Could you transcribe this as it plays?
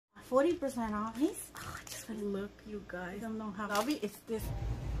40% off. Oh, just look, you guys. I don't know how lovely it's this.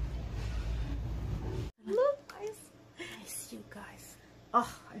 Look, guys. Nice, you guys. Oh,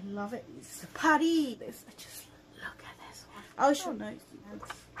 I love it. It's a party. This. Just look at this one. I'll show you.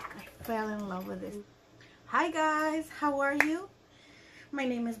 I fell in love with this. Hi guys, how are you? My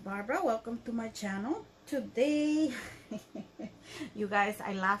name is Barbara. Welcome to my channel. Today, you guys,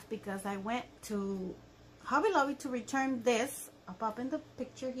 I laughed because I went to Hobby Lobby to return this. I'll pop in the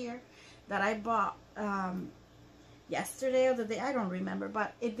picture here that I bought yesterday or the day, I don't remember,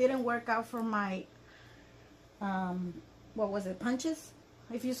 but it didn't work out for my what was it, punches,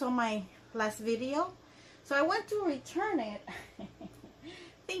 if you saw my last video. So I went to return it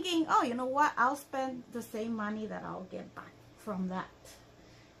thinking, oh, you know what, I'll spend the same money that I'll get back from that.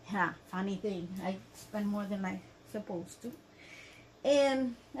 Yeah, funny thing, I spend more than I supposed to.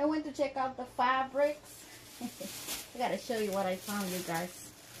 And I went to check out the fabrics. I gotta show you what I found, you guys.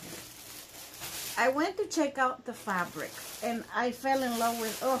 I went to check out the fabrics and I fell in love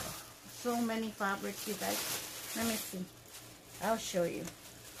with, oh, so many fabrics, you guys. Let me see, I'll show you.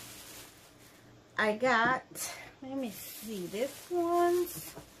 I got, let me see, this one,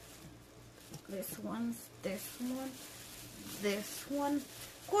 this one,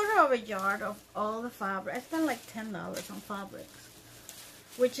 quarter of a yard of all the fabric. I spent like $10 on fabrics,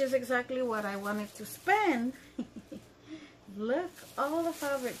 which is exactly what I wanted to spend. Look, all the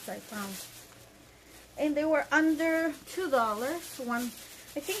fabrics I found, and they were under $2.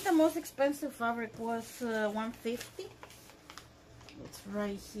 I think the most expensive fabric was $150. It's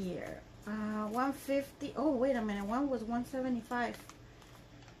right here. $150. Oh, wait a minute. One was $175.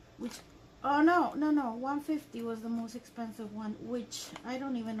 Which, oh no, $150 was the most expensive one, which I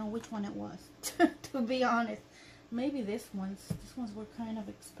don't even know which one it was. To be honest, maybe these ones were kind of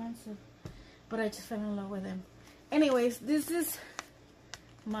expensive, but I just fell in love with them. Anyways, this is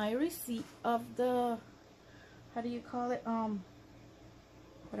my receipt of the, how do you call it?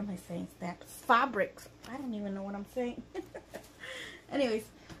 What am I saying? Stamps, fabrics. I don't even know what I'm saying. Anyways,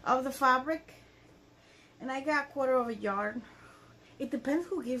 of the fabric, and I got quarter of a yard. It depends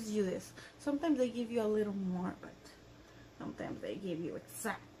who gives you this. Sometimes they give you a little more, but sometimes they give you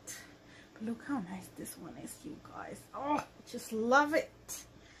exact. But look how nice this one is, you guys. Oh, just love it.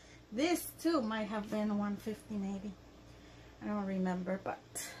 This too might have been $150 maybe. I don't remember, but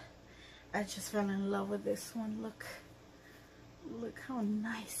I just fell in love with this one. Look how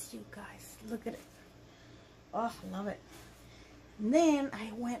nice, you guys. Look at it. Oh, love it. And then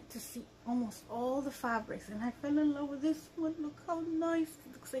I went to see almost all the fabrics, and I fell in love with this one. Look how nice.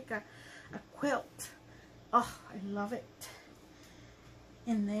 It looks like a quilt. Oh, I love it.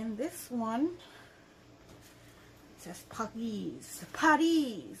 And then this one, it says Paris.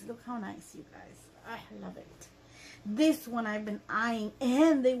 Look how nice, you guys. I love it. This one I've been eyeing,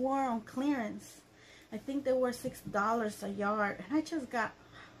 and they were on clearance. I think they were $6 a yard, and I just got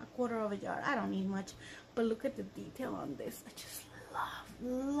a quarter of a yard. I don't need much, but look at the detail on this. I just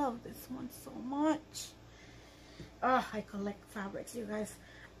love this one so much. Oh, I collect fabrics, you guys.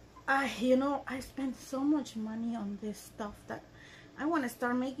 You know, I spend so much money on this stuff that I want to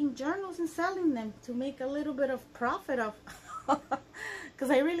start making journals and selling them to make a little bit of profit of, because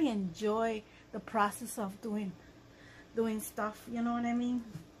I really enjoy the process of doing stuff, you know what I mean?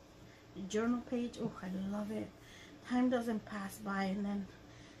 Journal page, oh, I love it. Time doesn't pass by, and then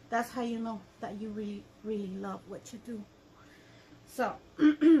that's how you know that you really love what you do. So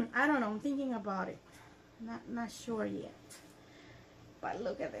I don't know, I'm thinking about it, not sure yet, but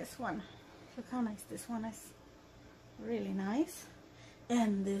look at this one. Look how nice this one is. Really nice.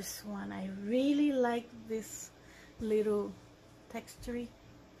 And this one, I really like this little texture.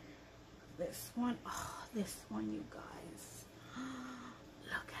 This one, oh, this one, you guys.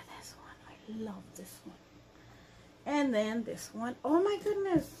 Look at this one. I love this one. And then this one, oh my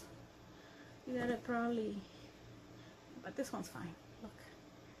goodness, you gotta probably, but this one's fine. Look,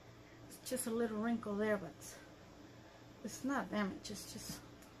 it's just a little wrinkle there, but it's not damaged, it's just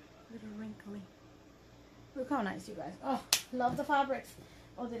a little wrinkly. Look how nice, you guys. Oh, love the fabrics.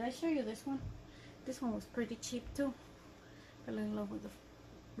 Oh, did I show you this one? This one was pretty cheap too. Fell in love with the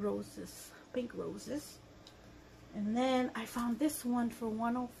roses, pink roses. And then I found this one for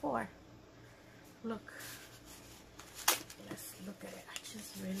 $104. Look, let's look at it. I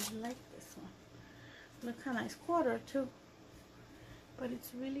just really like this one. Look how nice, quarter too, but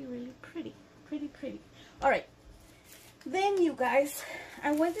it's really pretty. All right, then you guys,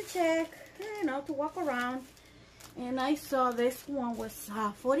 I went to check, you know, to walk around, and I saw this one was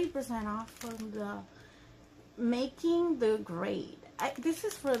 40% off from the Making the Grade. This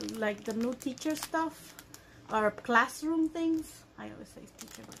is for like the new teacher stuff. or classroom things. I always say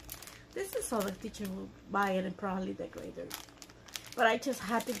teacher, but this is so the teacher will buy it and probably decorate it. But I just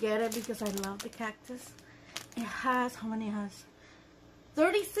had to get it because I love the cactus. It has, how many it has?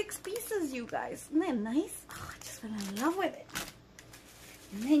 36 pieces, you guys. Isn't that nice? Oh, I just fell in love with it.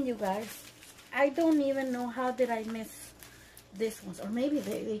 And then, you guys, I don't even know how did I miss this ones. Or maybe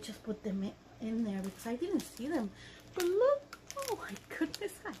they just put them in there because I didn't see them. But look, oh my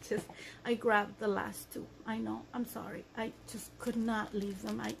goodness, I grabbed the last two. I know, I'm sorry. I just could not leave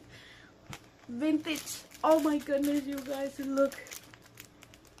them. Vintage, oh my goodness, you guys, look.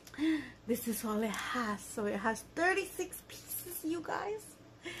 This is all it has. So it has 36 pieces, you guys.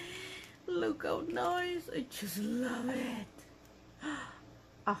 Look how nice. I just love it.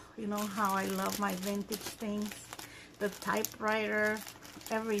 Oh, you know how I love my vintage things. The typewriter,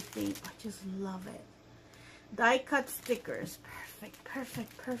 everything. I just love it. Die cut stickers. Perfect,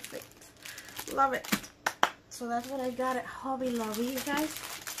 perfect, perfect. Love it. So that's what I got at Hobby Lobby, you guys.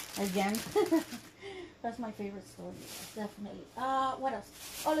 Again. That's my favorite store, definitely. What else?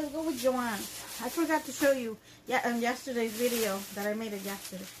 Oh, let's go with Joann's. I forgot to show you in yesterday's video that I made it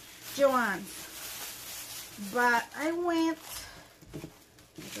yesterday. Joann's. But I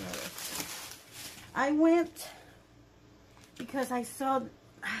went because I saw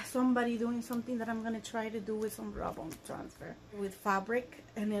somebody doing something that I'm going to try to do with some rub-on transfer with fabric.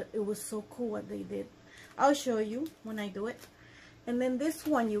 And it was so cool what they did. I'll show you when I do it. And then this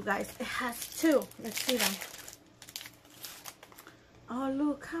one, you guys, it has two. Let's see them. Oh,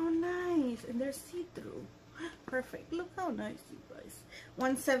 look how nice. And they're see-through. Perfect. Look how nice, you guys.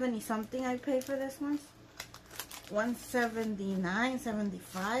 170 something I paid for this one.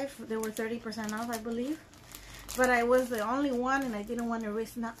 179.75. They were 30% off, I believe. But I was the only one and I didn't want to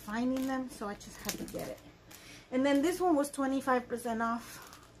risk not finding them, so I just had to get it. And then this one was 25%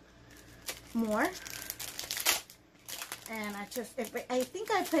 off more. And I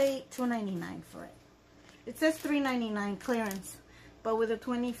think I paid $2.99 for it. It says $3.99 clearance, but with a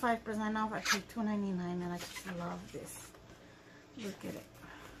 25% off, I paid $2.99, and I just love this. Look at it.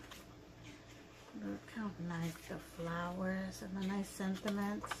 Look how nice the flowers and the nice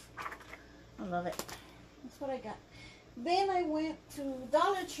sentiments. I love it. That's what I got. Then I went to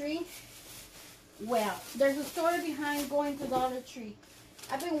Dollar Tree. Well, there's a story behind going to Dollar Tree.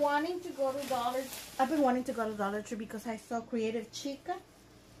 I've been wanting to go to Dollar Tree because I saw Creative Chica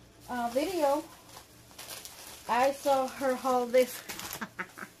video. I saw her haul this.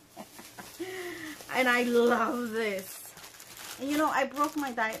 And I love this. And you know, I broke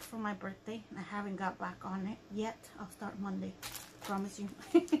my diet for my birthday. And I haven't got back on it yet. I'll start Monday. Promise you.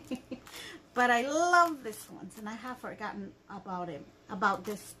 But I love this one. And I have forgotten about it. About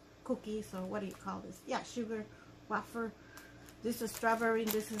this cookies, or what do you call this? Yeah, sugar wafer. This is strawberry,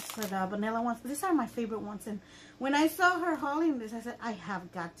 this is the vanilla ones. These are my favorite ones. And when I saw her hauling this, I said, I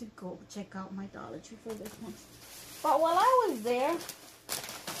have got to go check out my Dollar Tree for this one. But while I was there,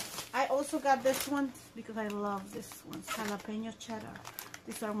 I also got this one because I love this one. Jalapeno cheddar.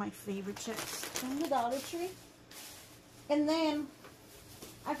 These are my favorite chips from the Dollar Tree. And then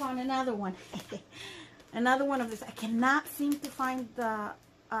I found another one. Another one of this. I cannot seem to find the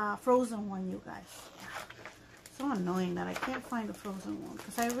frozen one, you guys. So annoying that I can't find the frozen one,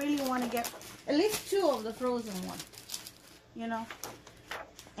 because I really want to get at least 2 of the frozen one, you know.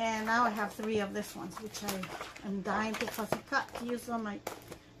 And now I have 3 of this ones, which I am dying to fussy cut to use on my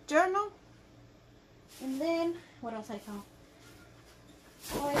journal. And then what else I found?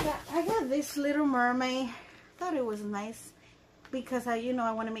 Oh, I got this Little Mermaid. Thought it was nice because I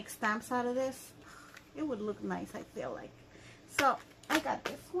want to make stamps out of this. It would look nice, I feel like. So I got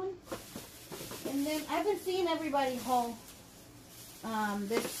this one. And then I've been seeing everybody haul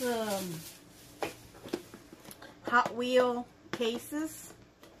this Hot Wheel cases,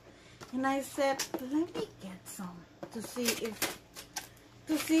 and I said, let me get some to see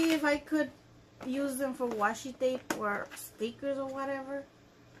if I could use them for washi tape or stickers or whatever.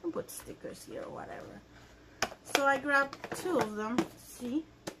 I'll put stickers here or whatever. So I grabbed 2 of them. See,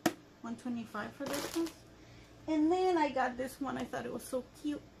 $125 for this one. And then I got this one. I thought it was so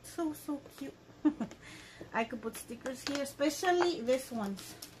cute, so cute. I could put stickers here, especially this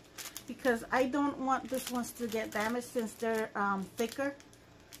ones, because I don't want this ones to get damaged since they're thicker.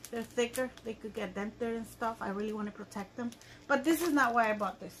 They're thicker. They could get dented and stuff. I really want to protect them. But this is not why I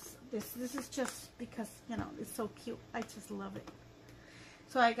bought this. This is just because, it's so cute. I just love it.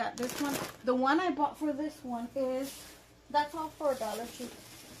 So I got this one. The one I bought for this one that's all for Dollar Tree.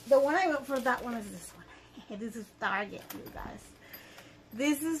 The one I bought for that one is this one. This is Target, you guys.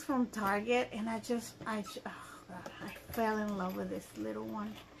 This is from Target, and oh God, I fell in love with this little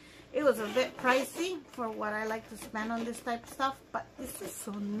one. It was a bit pricey for what I like to spend on this type of stuff, but this is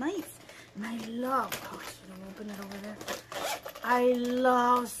so nice. And I love, oh, I should have opened it over there. I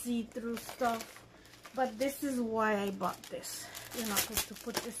love see-through stuff, but this is why I bought this. You know, because to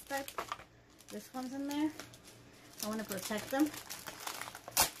put this type, this one's in there. I want to protect them.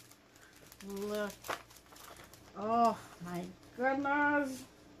 Look. Oh my goodness.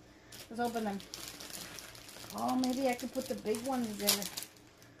 Let's open them. Oh, maybe I could put the big ones there.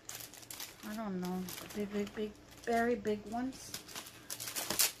 I don't know. Big, very big ones.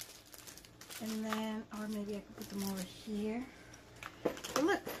 And then, or maybe I could put them over here. But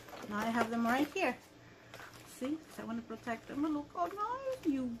look, now I have them right here. See? I want to protect them. Look how nice,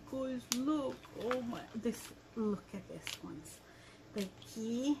 you guys. Look. Oh my. Look at this ones. The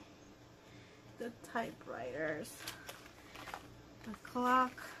key. The typewriters. The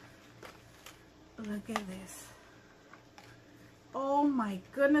clock. Look at this. Oh my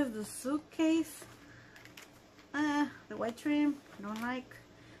goodness, the suitcase. The white trim, I don't like.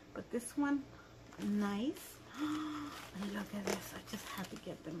 But this one, nice. And look at this. I just had to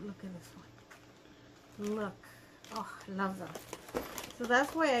get them. Look at this one. Look. Oh, I love them. So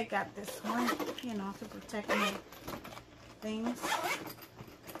that's why I got this one, you know, to protect my things.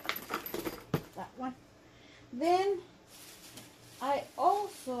 That one. Then I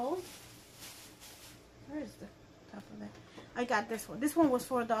also, where is the top of that? I got this one. This one was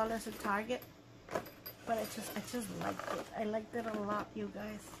 $4 at Target, but I just liked it. I liked it a lot, you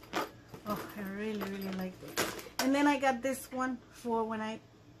guys. Oh, I really liked it. And then I got this one for when I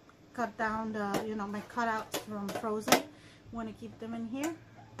cut down the, you know, my cutouts from Frozen. Want to keep them in here.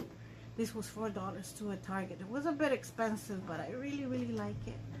 This was $4 too at Target. It was a bit expensive, but I really like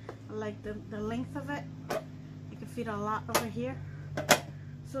it. I like the length of it. You can fit a lot over here.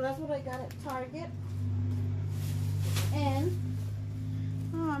 So that's what I got at Target. And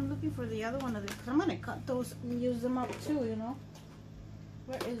oh, I'm looking for the other one of these. I'm gonna cut those and use them up too, you know.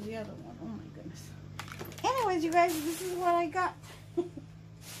 Where is the other one? Oh my goodness. Anyways, you guys, this is what I got.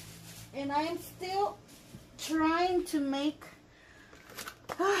 And I am still trying to make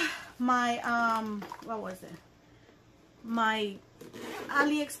my what was it? My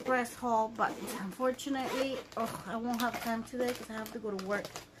AliExpress haul, but unfortunately, oh, I won't have time today because I have to go to work.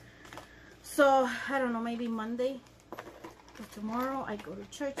 So I don't know, maybe Monday or tomorrow. I go to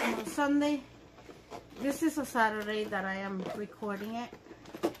church on Sunday. This is a Saturday that I am recording it.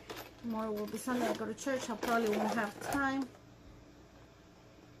 Tomorrow will be Sunday. I go to church. I probably won't have time.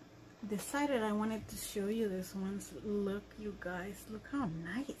 Decided I wanted to show you this one. Look, you guys, look how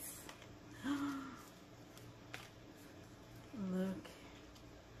nice. Look,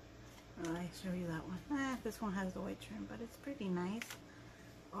 I show you that one. This one has the white trim, but it's pretty nice.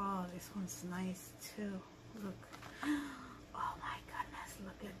 Oh, this one's nice too. Look. Oh my goodness,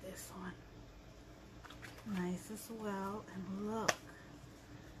 look at this one. Nice as well. And look,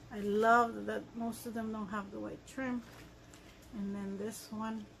 I love that most of them don't have the white trim. And then this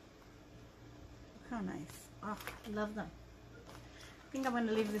one, look how nice. Oh, I love them. I think I'm going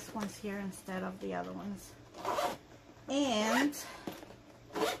to leave these ones here instead of the other ones. And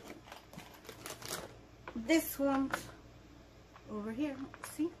this one's over here.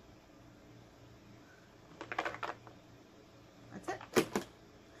 See? That's it.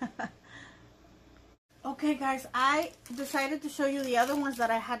 Okay, guys, I decided to show you the other ones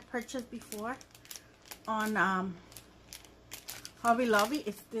that I had purchased before on Hobby Lobby.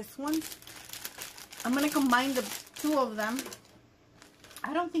 It's this one. I'm going to combine the two of them.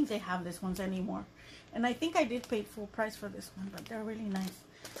 I don't think they have these ones anymore. And I think I did pay full price for this one, but they're really nice.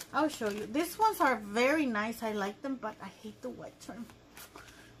 I'll show you. These ones are very nice. I like them, but I hate the white trim.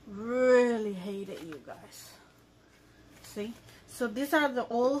 Really hate it, you guys. See? So these are the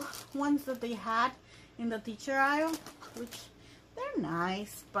old ones that they had in the teacher aisle, which they're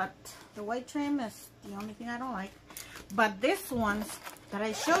nice, but the white trim is the only thing I don't like. But these ones that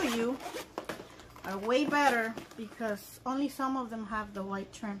I show you are way better because only some of them have the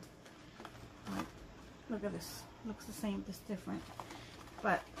white trim. Look at this. Looks the same, just different.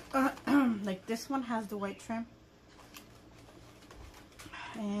 But like this one has the white trim,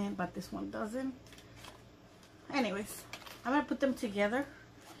 but this one doesn't. Anyways, I'm gonna put them together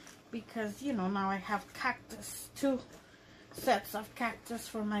because, you know, now I have cactus, 2 sets of cactus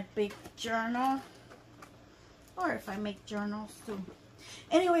for my big journal, or if I make journals too.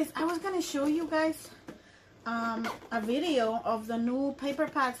 Anyways, I was gonna show you guys a video of the new paper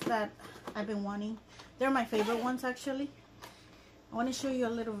packs that I've been wanting. They're my favorite ones, actually. I want to show you a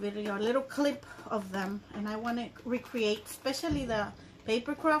little video, a little clip of them, and I want to recreate, especially the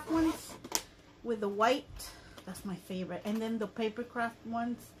paper craft ones with the white. That's my favorite. And then the paper craft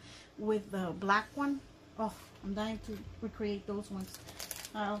ones with the black one. Oh, I'm dying to recreate those ones.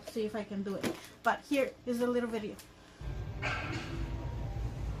 I'll see if I can do it. But here is a little video.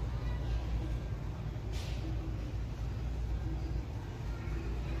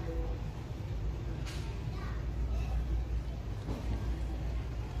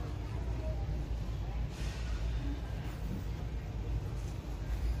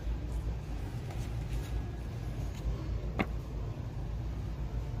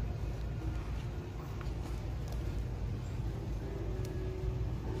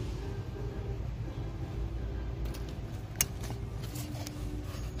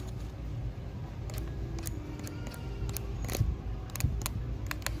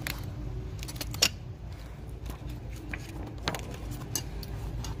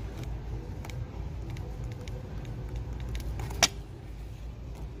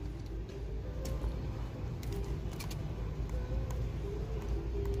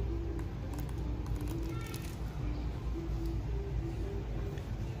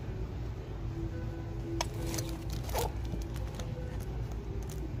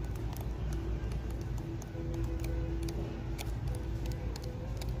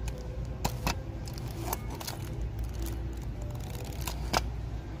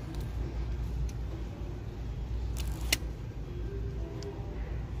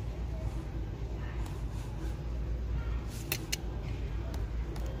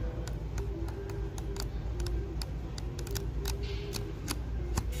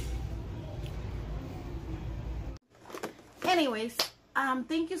 Anyways,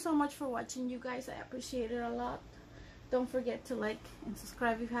 thank you so much for watching, you guys. I appreciate it a lot. Don't forget to like and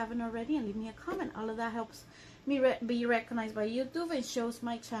subscribe if you haven't already, and leave me a comment. All of that helps me be recognized by YouTube and shows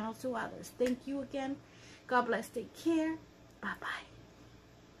my channel to others. Thank you again. God bless. Take care. Bye bye.